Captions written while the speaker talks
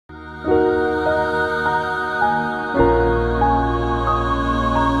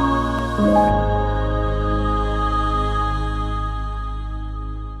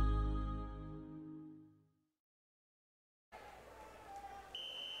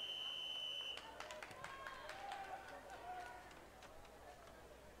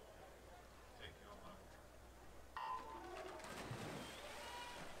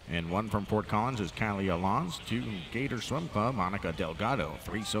And 1 from Fort Collins is Kylie Alonz. 2, Gator Swim Club, Monica Delgado.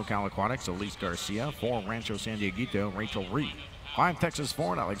 3, SoCal Aquatics, Elise Garcia. 4, Rancho San Dieguito, Rachel Reed. 5, Texas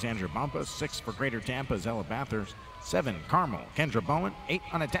Ford, Alexandra Bumpa. 6 for Greater Tampa, Zella Bathurst. 7, Carmel, Kendra Bowen. 8,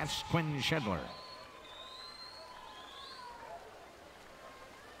 unattached, Quinn Shedler.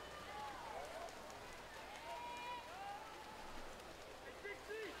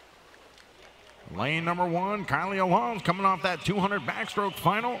 Lane number 1, Kylie Alonz coming off that 200 backstroke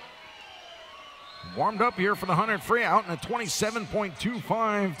final. Warmed up here for the 100 free out in a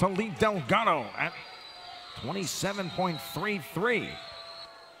 27.25 to lead Delgado at 27.33.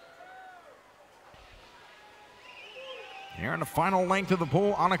 Here in the final length of the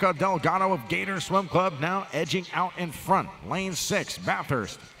pool, Annika Delgado of Gator Swim Club now edging out in front. Lane 6,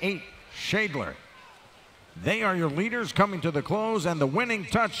 Bathurst. 8, Shadler. They are your leaders coming to the close, and the winning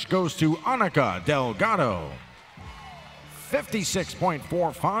touch goes to Annika Delgado.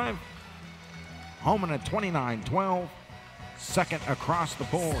 56.45. Home in a 29.12. Second across the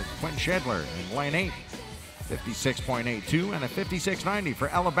pool is Quinn Shedler in lane 8. 56.82 and a 56.90 for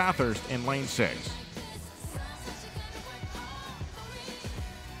Ella Bathurst in lane 6.